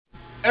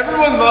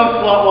Everyone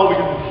loves Slatwall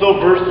because it's so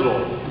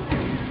versatile.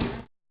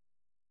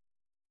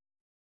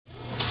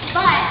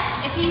 But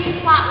if you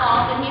use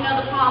Slatwall, then you know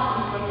the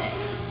problems with it.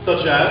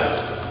 Such as?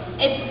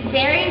 It's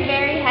very,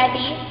 very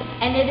heavy,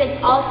 and it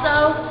is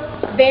also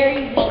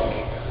very weak.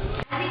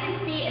 As you can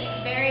see,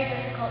 it's very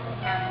difficult to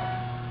handle.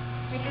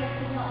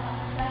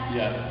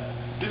 Yes.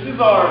 This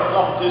is our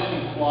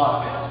competition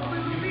slot.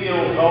 You see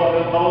it'll go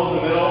in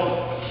the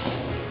middle.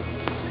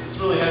 It's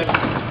really heavy.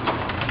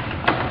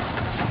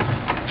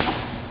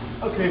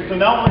 Okay, so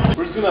now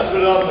we're just gonna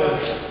put it on the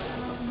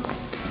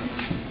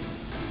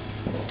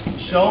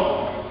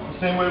shelf the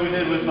same way we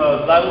did with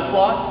Slatwall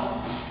slot.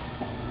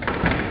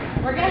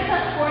 We're gonna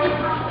put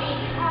 40-pound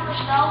weights on the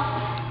shelf.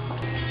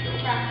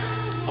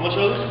 How much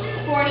are those?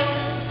 40.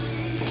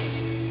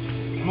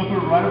 I'm gonna put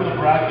it right over the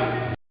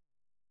bracket.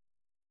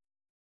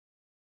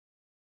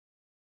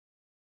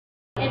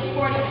 It's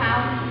 40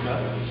 pounds. Okay.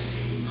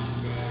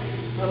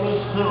 I'm gonna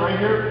just put it right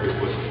here.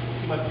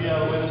 Keep my feet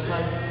out of the way this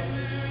time.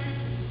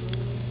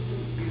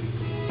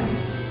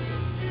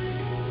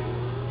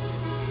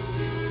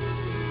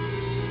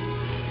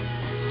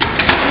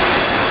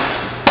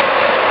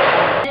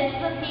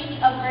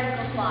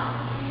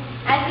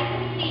 As you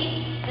can see,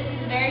 this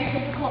is very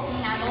difficult to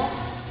handle.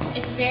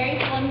 It's very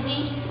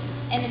flimsy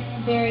and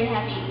it's very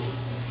heavy.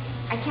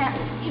 I can't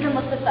even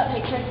look at that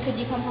picture. Could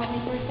you come help me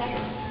for a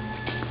second?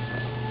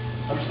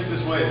 How much do you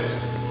think this weighs?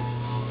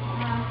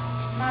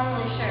 Not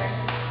really sure.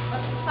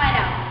 Let's find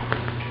out.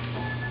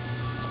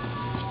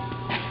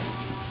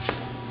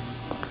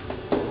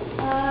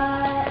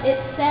 It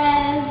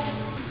says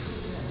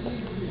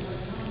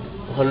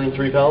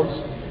 103 pounds.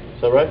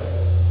 Is that right?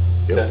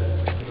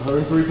 Yep.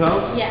 103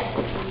 pounds? yes.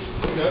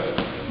 Okay.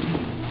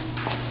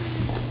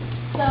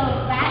 So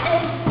that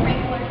is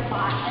regular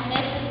spot, and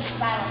this is the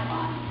spiral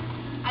spot.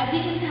 As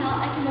you can tell,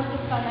 I can lift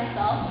this by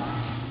myself.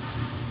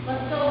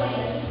 Let's go away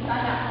and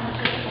find out how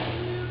much it is.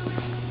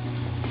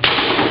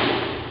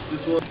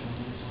 This one?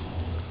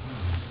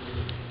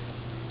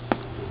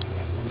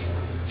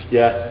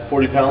 Yeah,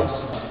 40 pounds.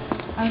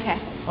 Okay.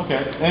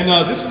 Okay, and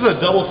this is a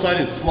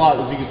double-sided slot,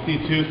 as you can see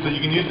too, so you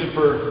can use it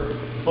for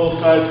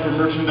both sides for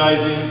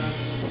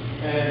merchandising.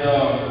 And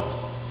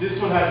this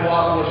one has a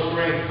lot more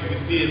strength. You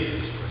can see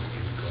it's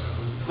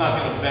not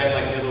going to bend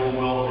like the other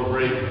one will or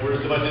break.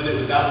 Whereas if I did it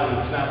with that one,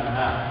 it would snap in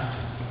half.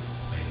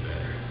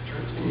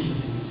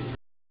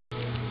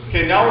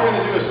 Okay, now we're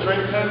going to do a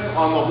strength test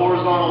on the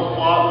horizontal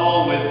slot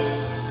wall with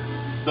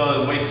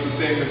the weights the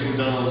same as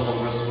we've done on the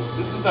vertical.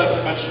 This is that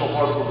conventional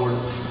particle board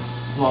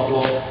slot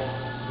wall.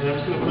 And I'm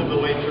just going to put the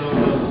weights on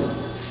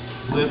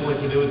the lid like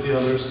we did with the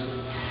others.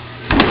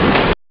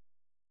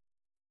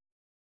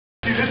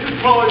 See, this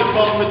is probably the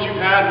problem that you've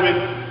had with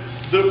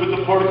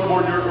the particle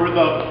board or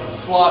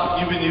the slot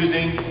you've been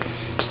using.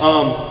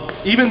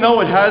 Even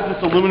though it has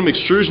this aluminum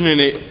extrusion in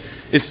it,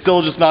 it's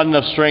still just not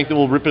enough strength. It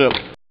will rip it up.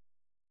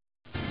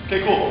 Okay,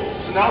 cool.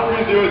 So now what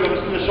we're going to do is I'm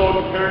just going to show a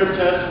comparative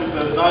test with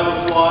the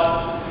xylem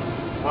slot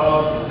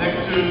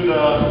next to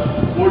the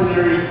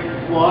ordinary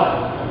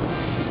slot.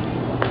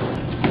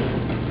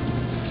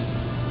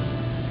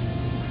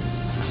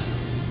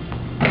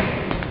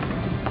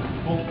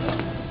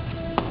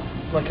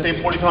 Like the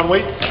same 40-pound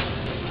weight.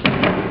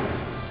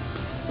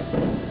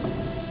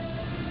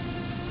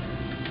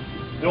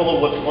 It'll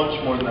hold much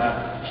more than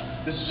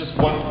that. This is just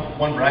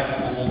one bracket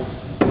will hold,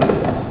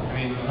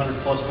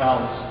 100 plus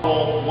pounds.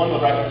 One of the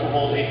brackets will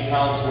hold 80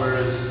 pounds,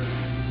 whereas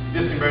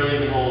this can barely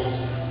even hold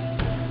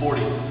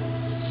 40.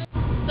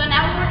 So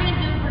now what we're going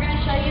to do is we're going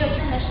to show you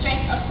the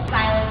strength of the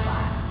xylem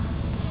slot.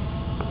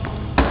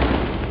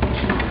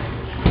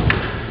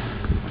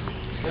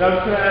 And I'm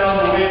just going to add on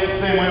the weight the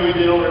same way we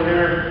did over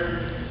here.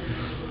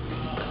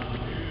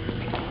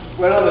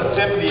 Right on the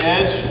tip of the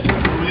edge,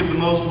 where we get the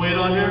most weight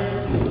on here.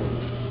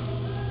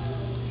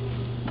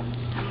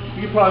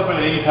 You could probably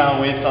put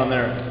 80-pound weights on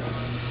there.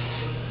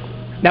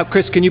 Now,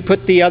 Chris, can you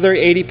put the other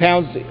 80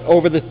 pounds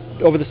over the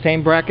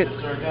same bracket? Yes,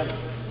 sir, again.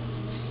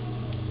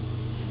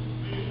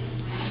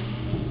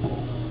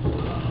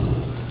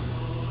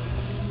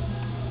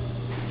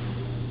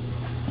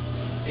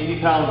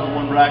 £80 in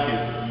one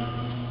bracket.